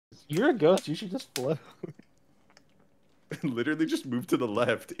You're a ghost. You should just float. Literally just move to the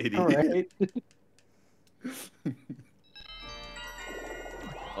left, idiot. All right.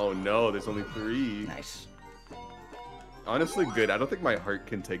 Oh no, there's only 3. Nice. Honestly, good. I don't think my heart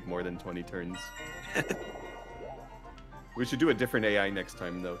can take more than 20 turns. We should do a different AI next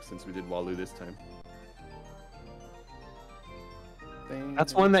time, though, since we did Walu this time.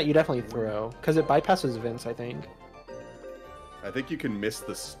 That's one that you definitely throw, because it bypasses Vince, I think. I think you can miss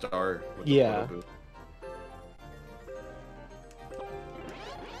the star. With Yeah. The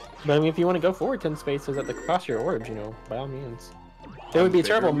But I mean, if you want to go forward 10 spaces at the cross your orbs, you know, by all means. It would be a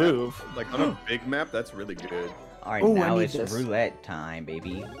terrible move. Like on a big map, that's really good. Alright, Ooh, I now need it's this. roulette time,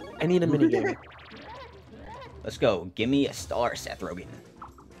 baby. I need a minigame. Let's go. Give me a star, Seth Rogen.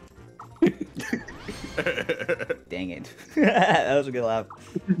 Dang it. That was a good laugh.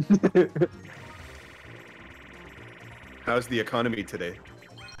 How's the economy today?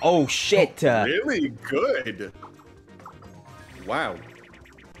 Oh, shit. Really good. Wow.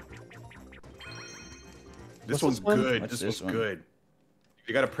 This What's one's this one? good. What's This this one's one? good.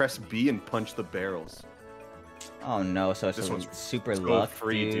 You gotta press B and punch the barrels. Oh, no. So it's This one's super so luck,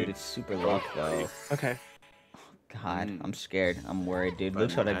 free, dude. It's super So luck, free. though. Okay. God, I'm scared. I'm worried, dude.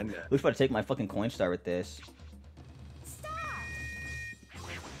 Luke's about to take my fucking coin star with this.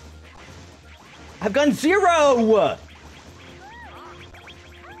 I've gone 0!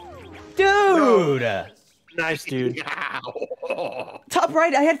 Dude! Nice, dude. Top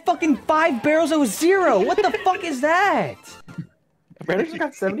right, I had fucking 5 barrels, it was 0! What the fuck is that? Brandon's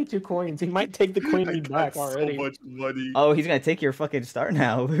got 72 coins. He might take the coin lead back already. So much money. Oh, he's gonna take your fucking star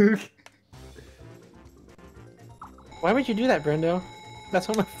now, Luke. Why would you do that, Brendo? That's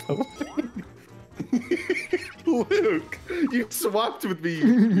on my phone. Luke, you swapped with me,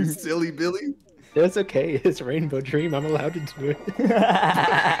 you silly Billy. It's okay. It's Rainbow Dream. I'm allowed to do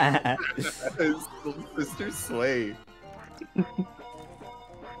it. Sister Slay.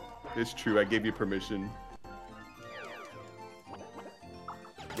 It's true. I gave you permission.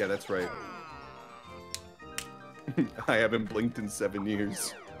 Yeah, that's right. I haven't blinked in 7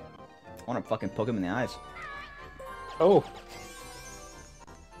 years. I wanna fucking poke him in the eyes. Oh,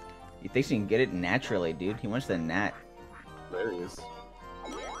 He thinks he can get it naturally, dude. He wants the nat. Hilarious.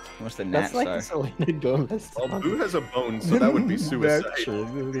 He wants the nat that's like star. the Selena Gomez Well, song. Boo has a bone, so that would be suicide.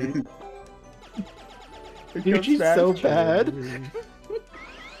 Naturally. Dude, she's so bad.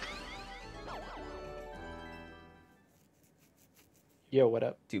 Yo, what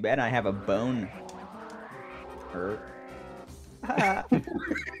up? Too bad I have a bone.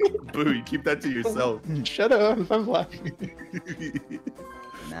 Boo, you keep that to yourself. Shut up. I'm laughing.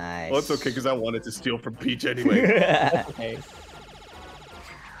 Nice. Well, it's okay, because I wanted to steal from Peach anyway. Okay.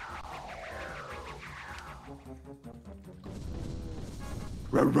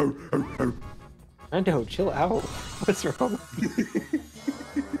 Brando, chill out. What's wrong?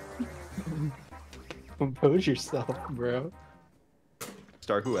 Compose yourself, bro.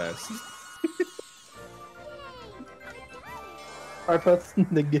 Star who asked? Harpo's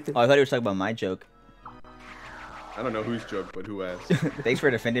the gift. Oh, I thought you were talking about my joke. I don't know whose joke, but who asked? Thanks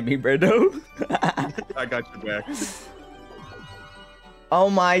for defending me, Brendo. I got your back. Oh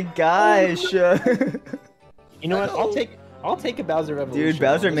my gosh. You know what? I'll take a Bowser Revolution. Dude,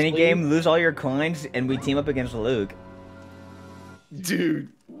 Bowser honestly. minigame, lose all your coins, and we team up against Luke. Dude.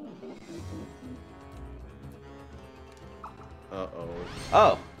 Uh-oh.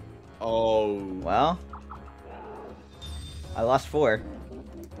 Oh, Oh. well. I lost 4.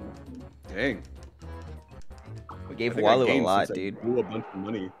 Dang. We gave I think I Walu a gained lot, since I dude. blew a bunch of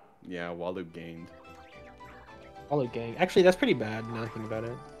money. Yeah, Walu gained. Follow gang. Actually, that's pretty bad. Now that I think about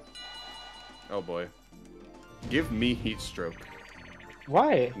it. Oh boy. Give me heat stroke.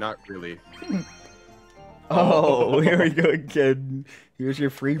 Why? Not really. Oh, here we go again. Here's your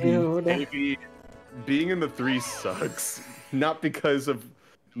freebie. Dude. Maybe being in the 3 sucks. Not because of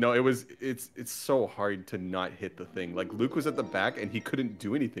no, it's so hard to not hit the thing. Like Luke was at the back and he couldn't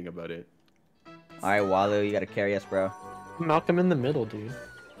do anything about it. Alright, Walu, you gotta carry us, bro. Knock him in the middle, dude.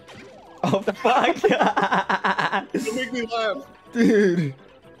 Oh, fuck! Don't make me laugh. Dude.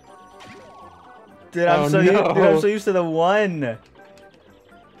 Dude, Oh, dude, I'm no. so used to the 1.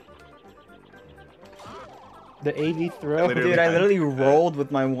 The AV throw. Literally. Dude, I literally rolled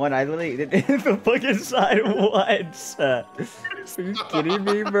with my 1. I literally didn't hit the fucking side once. Are you kidding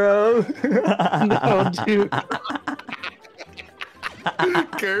me, bro? No, dude.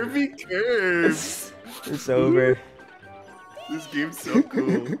 Curvy curves. It's over. This game's so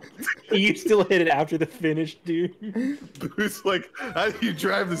cool. You still hit it after the finish, dude. Boo's like, how do you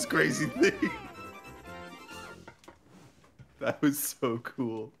drive this crazy thing? That was so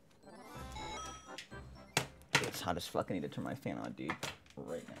cool. It's hot as fuck. I need to turn my fan on, dude.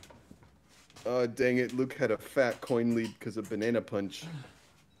 Right now. Oh, dang it. Luke had a fat coin lead because of Banana Punch.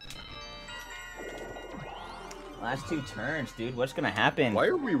 Last 2 turns, dude. What's gonna happen? Why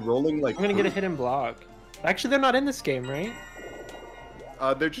are we rolling like... I'm gonna get a hidden block. Actually, they're not in this game, right?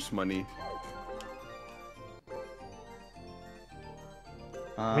 They're just money.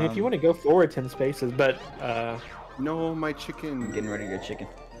 I mean, if you want to go forward 10 spaces, but No, my chicken. I'm getting rid of your chicken.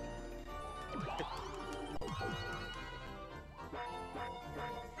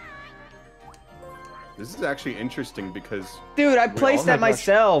 This is actually interesting because... Dude, I We placed all that have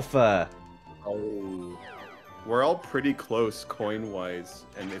myself. Oh. We're all pretty close coin-wise,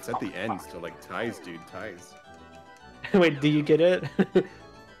 and it's at the end, so like ties, dude, ties. wait, do you get it?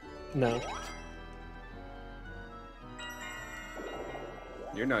 No.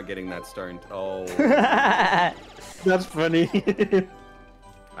 You're not getting that star oh. That's funny.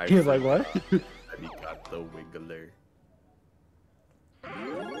 I He was like, what? forgot he got the Wiggler.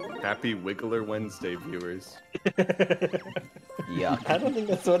 Happy Wiggler Wednesday, viewers. Yeah. I don't think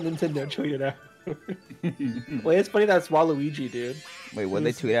that's what Nintendo tweeted out. Wait, it's funny that's Waluigi, dude. Wait, what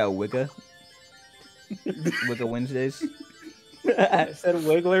they tweet out? Wigga? Wigga Wednesdays? It said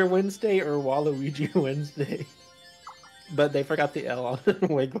Wiggler Wednesday or Waluigi Wednesday. But they forgot the L on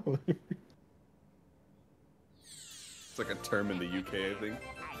Wiggler. It's like a term in the UK, I think.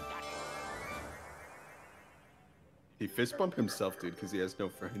 He fist bumped himself, dude, because he has no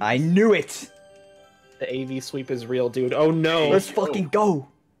friends. I knew it! The AV sweep is real, dude. Oh no! Let's fucking go!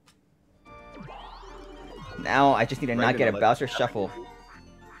 Now I just need to not get a Brandon, Bowser let's- Shuffle.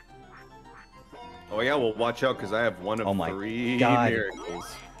 Oh yeah, well watch out, because I have one of Oh my 3 God.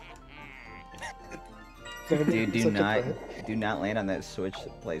 miracles. Dude, Such a do not land on that switch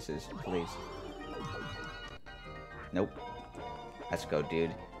places, please. Nope. Let's go,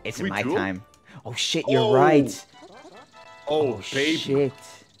 dude. It's We my duel? time. Oh shit, you're Oh, right. Oh, baby. Shit.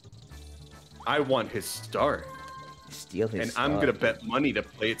 I want his star. Steal his And I'm stuff. gonna bet money to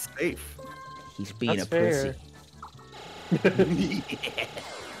play it safe. He's being That's a pussy. fair.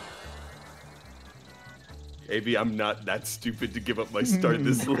 AB, I'm not that stupid to give up my star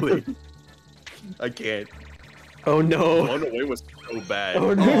this late. I can't. Oh no! One away was so bad.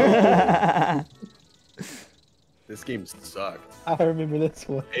 Oh no! This game sucked. I remember this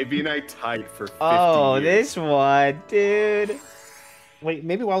one. AB and I tied for 50 Oh, years. this one, dude. Wait,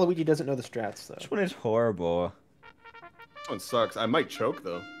 maybe Waluigi doesn't know the strats though. This one is horrible. This one sucks. I might choke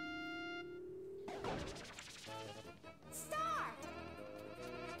though.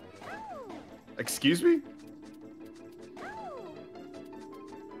 Excuse me?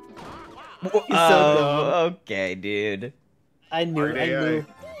 He's so dumb. Oh, okay, dude. I knew Hard AI.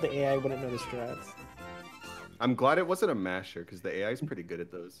 the AI wouldn't know the strats. I'm glad it wasn't a masher because the AI is pretty good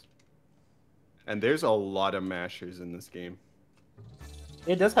at those. And there's a lot of mashers in this game.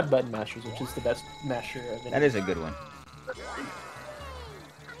 It does have button mashers, which is the best masher of any. That is a good one.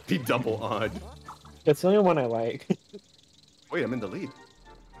 Be double odd. That's the only one I like Wait, I'm in the lead.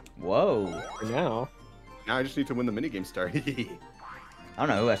 Whoa. for now. Now I just need to win the minigame star. I don't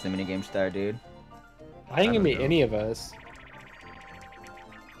know who has the minigame star, dude. I think it don't can be know. any of us.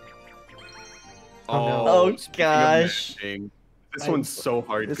 Oh, Oh, speaking of gosh. mashing, This I- one's so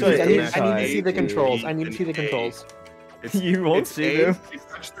hard. This because one I it's need, is a I need hard, to see the dude. controls. I need to and see the A. controls. It's, You won't it's see A, them. You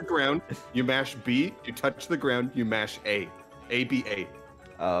touch the ground, you mash B, you touch the ground, you mash A. A, B, A.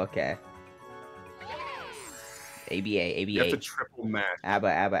 Oh, okay. ABA, You have to ABA. triple mash. ABBA,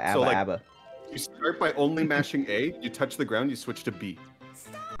 ABBA, ABBA, So, like- ABBA. You start by only mashing A, you touch the ground, you switch to B.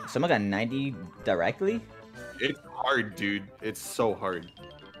 Someone got 90 directly? It's hard, dude. It's so hard.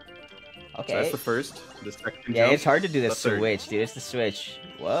 So Okay. that's the first. The second Yeah, jump, it's hard to do the the third. switch, dude. It's the switch.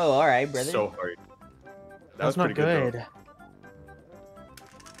 Whoa, alright, brother. So hard. That was That's not pretty good. good.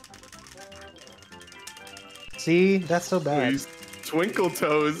 See, that's so bad. Please. Twinkle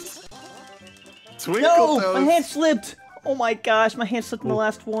toes. Twinkle No! toes. My hand slipped! Oh my gosh, my hand slipped in the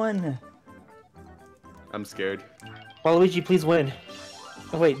last one. I'm scared. Waluigi, please win.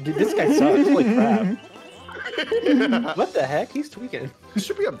 Oh wait, dude, this guy sucks. Holy crap! What the heck? He's tweaking. This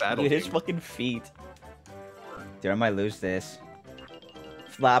should be a battle. Dude, his game. fucking feet. Dude, I might lose this.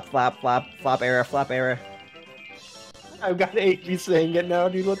 Flop, flop, flop, flop error, flop error. I've got AP saying it now,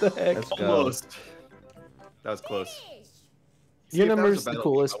 dude. What the heck? Let's go. Almost. That was close. See, Your if that was number's a the battle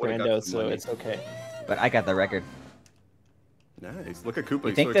coolest, game, I would've got Brando, some so money. it's okay. But I got the record. Nice. Look at Koopa. You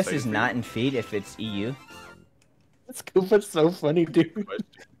he's think so this excited is for you. not in feet if it's E EU? That's cool, but so funny, dude.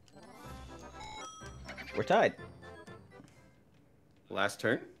 We're tied. Last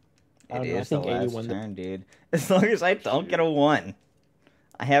turn? I don't It know, I is the think 80 last won the- turn, dude. As long as I don't get a 1.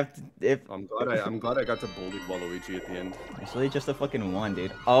 I have to, if I'm glad I got to bully Waluigi at the end. it's really just a fucking one,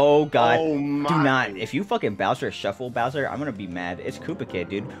 dude. Oh god. Oh Do my. not. If you fucking Bowser shuffle Bowser, I'm gonna be mad. It's Koopa Kid,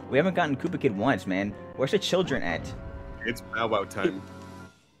 dude. We haven't gotten Koopa Kid once, man. Where's the children at? It's Bow Wow time.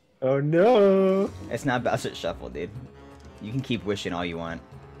 Oh no! It's not Bowser shuffle, dude. You can keep wishing all you want.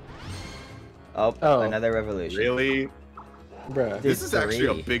 Oh, Oh. another revolution. Really? Bruh. Dude, This is actually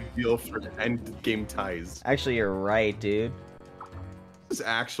a 3. big deal for end game ties. Actually, you're right, dude. This is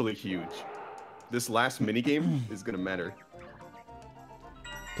actually huge. This last minigame is gonna matter.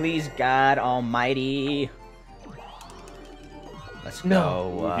 Please, God Almighty. Let's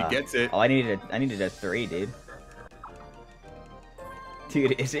No. go. He gets it. Oh, I needed a 3, dude.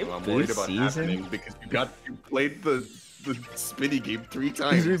 Dude, is it Well, I'm Boo worried about season? happening because you played the spinny game 3 Is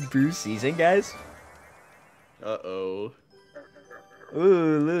times. it Boo season, guys? Uh-oh.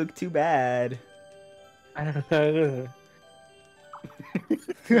 Ooh, Luke, too bad. I don't know.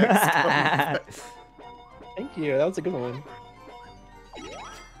 Thank you. That was a good one.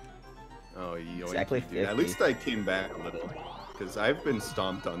 Oh, yo, Exactly dude. At 50. least I came back a little. Because I've been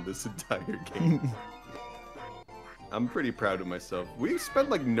stomped on this entire game. I'm pretty proud of myself. We spent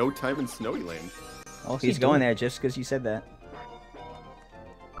like no time in Snowy Land. Oh, he's going there just because you said that.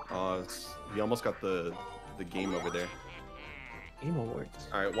 He almost got the game over there. Game Awards.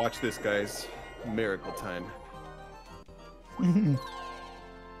 Alright, watch this, guys. Miracle time.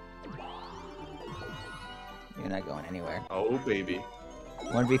 You're not going anywhere. Oh, baby.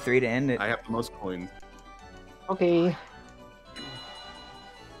 1v3 to end it. I have the most coins. Okay.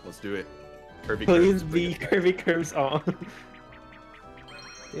 Let's do it. Kirby Please curves, be bring it back. Kirby Curves on. Dude,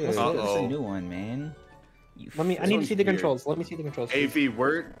 this is a Uh-oh. new one, man. You I need to one's see the weird. controls. Let me see the controls. please.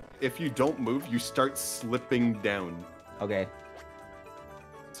 AV, if you don't move, you start slipping down. Okay.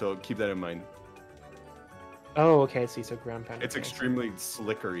 So keep that in mind. Oh, okay. I see. So ground pound. It's okay. extremely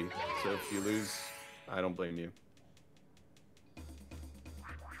slickery. So if you lose, I don't blame you.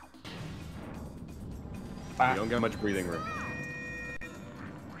 You don't got much breathing room.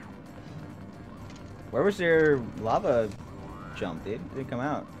 Where was their lava jump, dude? It didn't come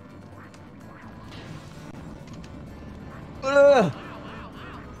out. Ugh!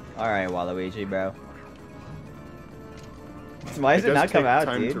 Alright, Waluigi, bro. Why does it does not come take out,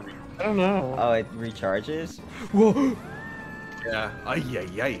 time to dude? re- I don't know. Oh, it recharges? Whoa! Yeah. Ay,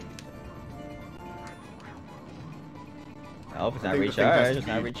 ay, ay. Oh, it's not I think the thing has recharged. to It's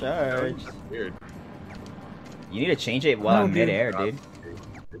not be- recharged. That's weird. You need to change it while No, I'm dude. midair, dude.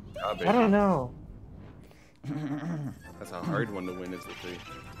 Good job, I baby. don't know. That's a hard one to win, is the thing.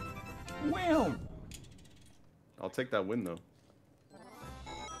 Wow. I'll take that win though.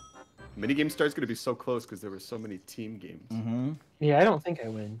 Minigame start's gonna be so close because there were so many team games. Mm-hmm. Yeah, I don't think I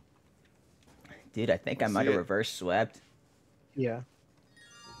win. Dude, I think I Let's might see have it. reverse swept. Yeah.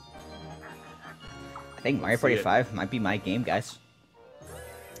 I think Mario Let's see Party it. 5 might be my game, guys.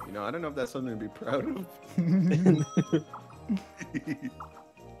 You know, I don't know if that's something to be proud of.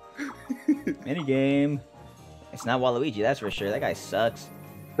 Minigame. It's not Waluigi, that's for sure. That guy sucks.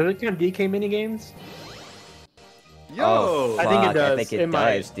 Does it count DK minigames? Yo! Oh, I think it fuck, I does. think it It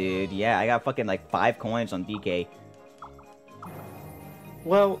might. does, dude. Yeah, I got fucking like 5 coins on DK.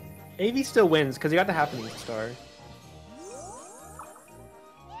 Well, AV still wins because he got the happening star.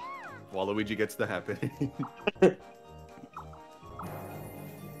 Waluigi gets the happening.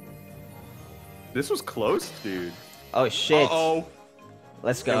 This was close, dude. Oh shit. Uh-oh.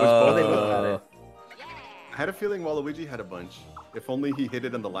 Let's It go. was both they both got it. I had a feeling Waluigi had a bunch. If only he hit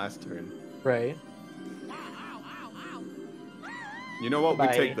it on the last turn. Right. You know what? Bye.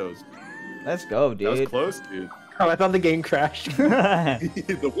 We take those. Let's go, That was dude. close, dude. Oh, I thought the game crashed.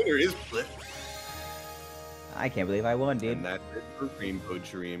 The winner is Flip. I can't believe I won, dude. And that's it for Rainbow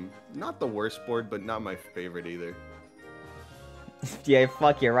Dream. Not the worst board, but not my favorite either. Yeah,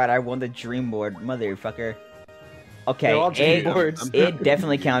 fuck, you're right. I won the dream board, motherfucker. Okay, They're all dream it, boards. it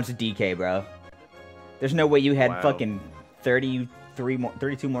definitely counts as DK, bro. There's no way you had Wow. fucking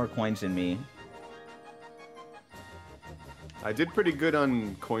 32 more coins than me. I did pretty good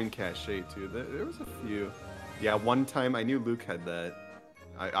on Coin Cache too. There was a few. Yeah, one time I knew Luke had that.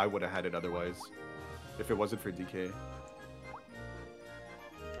 I would have had it otherwise. If it wasn't for DK.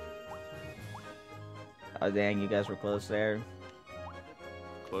 Oh dang, you guys were close there.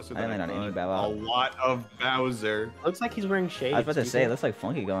 Closer I than landed on any thought. Bow Wow. A lot of Bowser. Looks like he's wearing shades. I was about to say, it looks like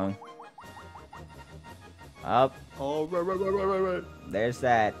Funky going. Up, Oh, right. there's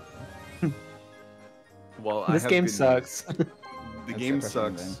that. Well, I This have game good news. sucks. The That's game the first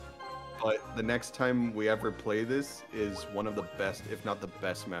one, sucks. But the next time we ever play this is one of the best, if not the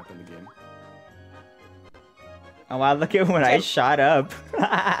best map in the game. Oh wow, look at when I shot up.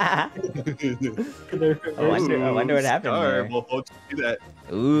 I wonder what happened there. We'll hold you to that.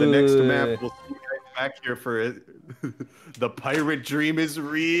 Ooh. The next map, we'll see you guys back here for it. The pirate dream is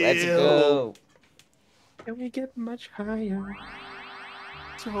real. Let's go. Can we get much higher?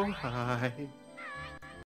 So high.